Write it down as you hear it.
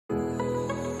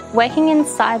Working in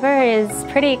cyber is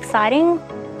pretty exciting.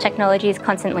 Technology is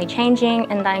constantly changing,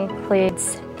 and that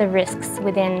includes the risks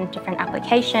within different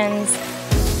applications.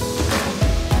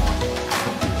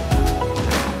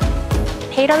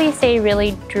 PwC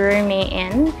really drew me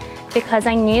in because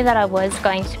I knew that I was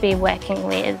going to be working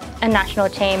with a national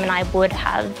team and I would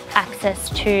have access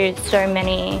to so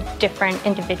many different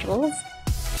individuals.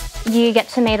 You get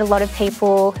to meet a lot of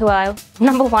people who are,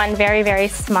 number one, very, very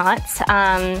smart.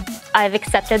 I've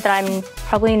accepted that I'm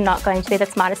probably not going to be the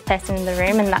smartest person in the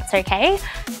room, and that's okay.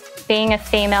 Being a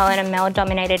female in a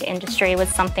male-dominated industry was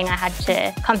something I had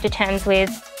to come to terms with.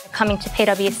 Coming to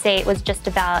PwC, it was just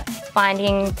about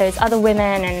finding those other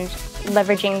women and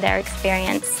leveraging their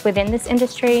experience within this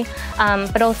industry,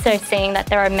 but also seeing that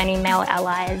there are many male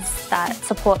allies that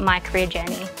support my career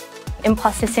journey.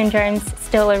 Imposter syndrome's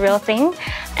still a real thing,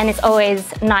 and it's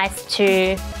always nice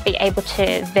to be able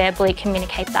to verbally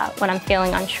communicate that when I'm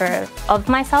feeling unsure of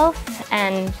myself,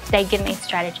 and they give me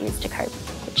strategies to cope,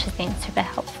 which has been super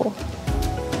helpful.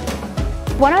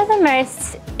 One of the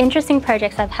most interesting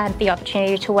projects I've had the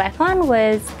opportunity to work on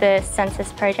was the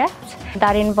census project.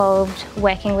 That involved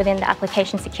working within the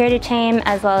application security team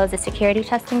as well as the security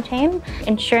testing team,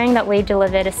 ensuring that we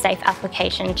delivered a safe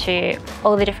application to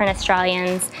all the different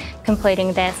Australians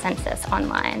completing their census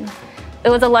online.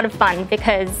 It was a lot of fun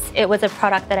because it was a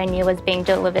product that I knew was being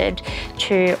delivered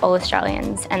to all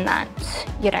Australians, and that,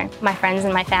 my friends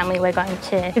and my family were going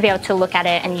to be able to look at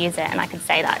it and use it, and I could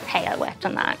say that, hey, I worked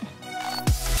on that.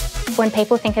 When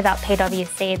people think about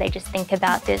PwC, they just think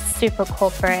about this super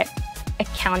corporate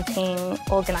accounting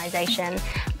organisation,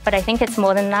 but I think it's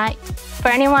more than that. For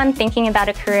anyone thinking about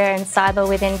a career in cyber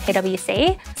within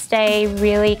PwC, stay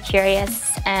really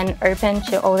curious and open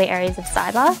to all the areas of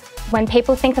cyber. When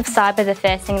people think of cyber, the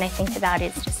first thing they think about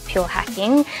is just pure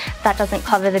hacking. That doesn't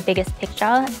cover the biggest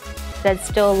picture. There's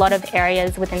still a lot of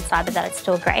areas within cyber that are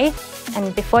still grey,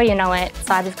 and before you know it,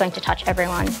 cyber's going to touch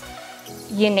everyone.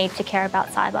 You need to care about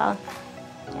cyber.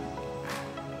 Yeah.